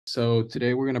So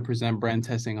today we're going to present brand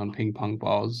testing on ping pong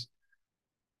balls.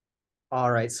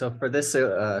 All right, so for this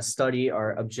study,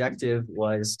 our objective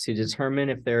was to determine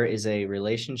if there is a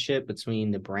relationship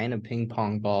between the brand of ping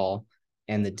pong ball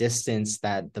and the distance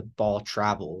that the ball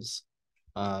travels.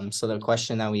 So the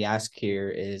question that we ask here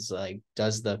is like,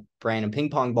 does the brand of ping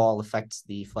pong ball affect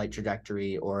the flight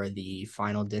trajectory or the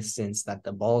final distance that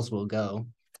the balls will go?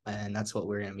 And that's what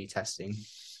we're going to be testing.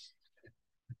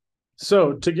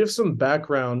 So, to give some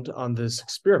background on this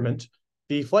experiment,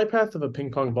 the flight path of a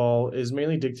ping pong ball is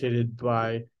mainly dictated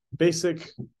by basic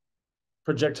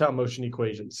projectile motion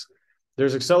equations.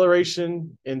 There's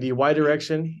acceleration in the y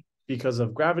direction because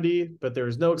of gravity, but there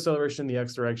is no acceleration in the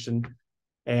x direction.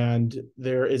 And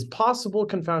there is possible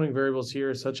confounding variables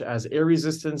here, such as air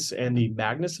resistance and the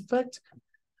Magnus effect.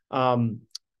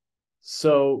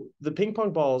 So the ping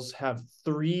pong balls have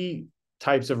three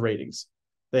types of ratings.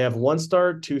 They have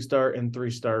 1-star, 2-star, and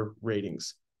 3-star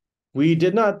ratings. We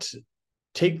did not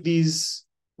take these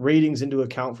ratings into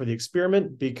account for the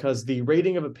experiment because the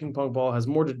rating of a ping pong ball has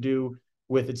more to do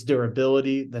with its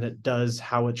durability than it does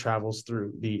how it travels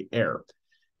through the air.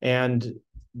 And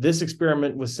this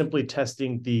experiment was simply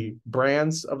testing the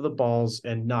brands of the balls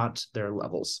and not their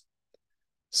levels.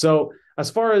 So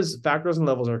as far as factors and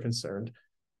levels are concerned,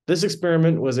 this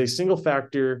experiment was a single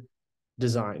factor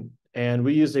design, and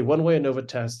we used a one-way ANOVA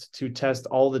test to test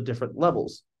all the different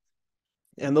levels.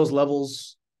 And those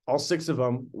levels, all 6 of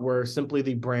them, were simply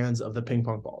the brands of the ping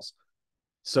pong balls.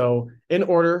 So in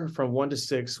order from 1 to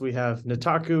 6, we have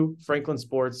Nataku, Franklin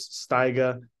Sports,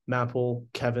 Steiga, Maple,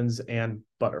 Kevin's, and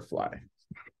Butterfly.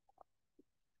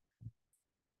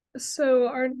 So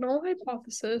our null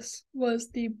hypothesis was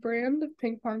the brand of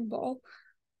ping pong ball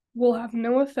will have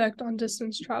no effect on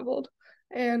distance traveled.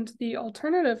 And the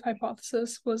alternative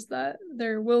hypothesis was that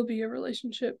there will be a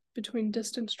relationship between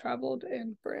distance traveled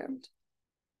and brand.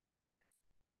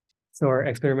 So our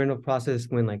experimental process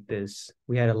went like this.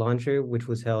 We had a launcher which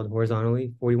was held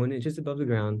horizontally 41 inches above the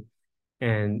ground,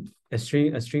 and a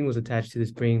string was attached to the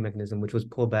spring mechanism, which was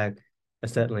pulled back a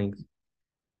set length.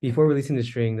 Before releasing the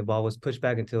string, the ball was pushed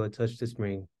back until it touched the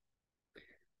spring.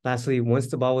 Lastly, once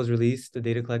the ball was released, the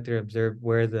data collector observed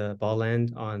where the ball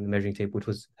landed on the measuring tape, which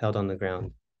was held on the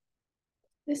ground.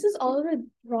 This is all of the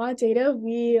raw data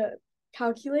we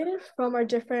calculated from our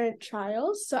different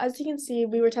trials. So as you can see,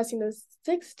 we were testing those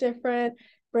 6 different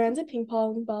brands of ping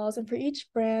pong balls, and for each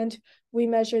brand, we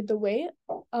measured the weight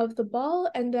of the ball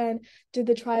and then did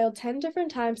the trial 10 different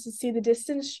times to see the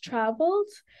distance traveled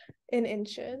in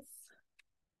inches.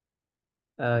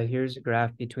 Here's a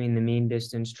graph between the mean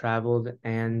distance traveled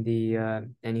and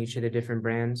each of the different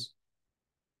brands.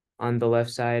 On the left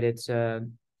side, it's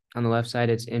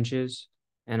inches,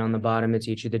 and on the bottom, it's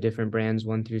each of the different brands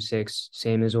 1 through 6,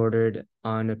 same as ordered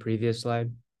on a previous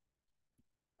slide.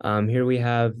 Here we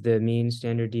have the mean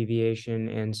standard deviation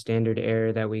and standard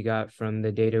error that we got from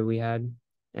the data we had,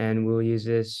 and we'll use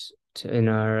this in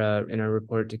our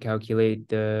report to calculate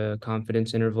the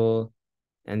confidence interval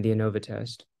and the ANOVA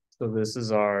test. So this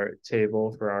is our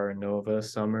table for our ANOVA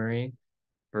summary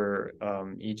for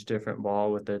each different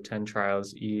ball with the 10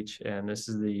 trials each. And this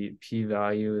is the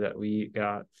p-value that we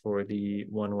got for the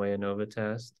one-way ANOVA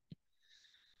test.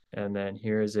 And then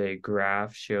here's a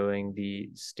graph showing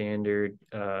the standard,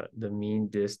 the mean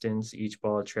distance each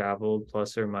ball traveled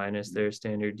plus or minus their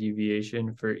standard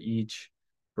deviation for each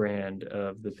brand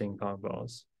of the ping pong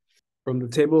balls. From the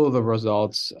table of the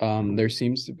results, there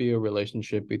seems to be a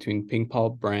relationship between ping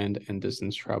pong brand and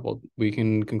distance traveled. We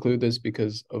can conclude this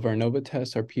because of our ANOVA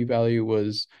test, our p-value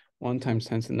was 1 ×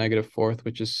 10⁻⁴,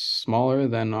 which is smaller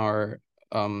than our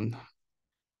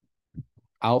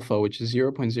alpha, which is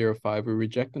 0.05. We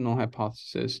reject the null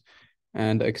hypothesis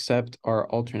and accept our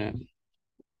alternate.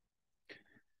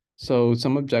 So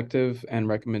some objective and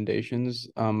recommendations,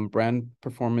 brand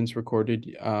performance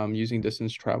recorded using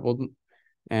distance traveled.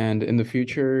 And in the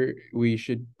future, we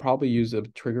should probably use a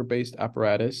trigger-based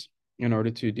apparatus in order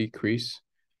to decrease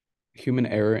human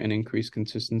error and increase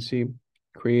consistency,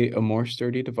 create a more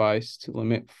sturdy device to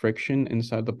limit friction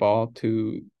inside the ball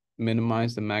to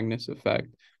minimize the Magnus effect,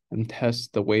 and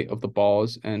test the weight of the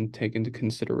balls and take into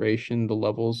consideration the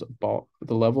level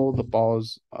the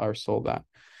balls are sold at.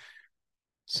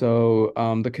 So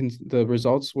the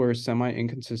results were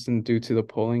semi-inconsistent due to the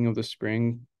pulling of the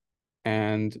spring,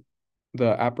 and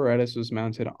the apparatus was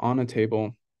mounted on a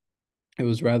table. It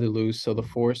was rather loose, so the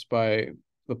force by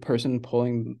the person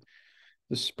pulling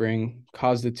the spring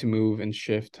caused it to move and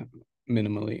shift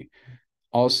minimally.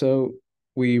 Also,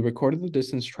 we recorded the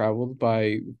distance traveled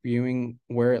by viewing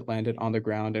where it landed on the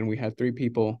ground, and we had 3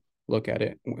 people look at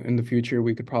it. In the future,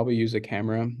 we could probably use a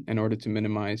camera in order to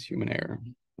minimize human error.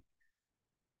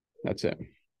 That's it.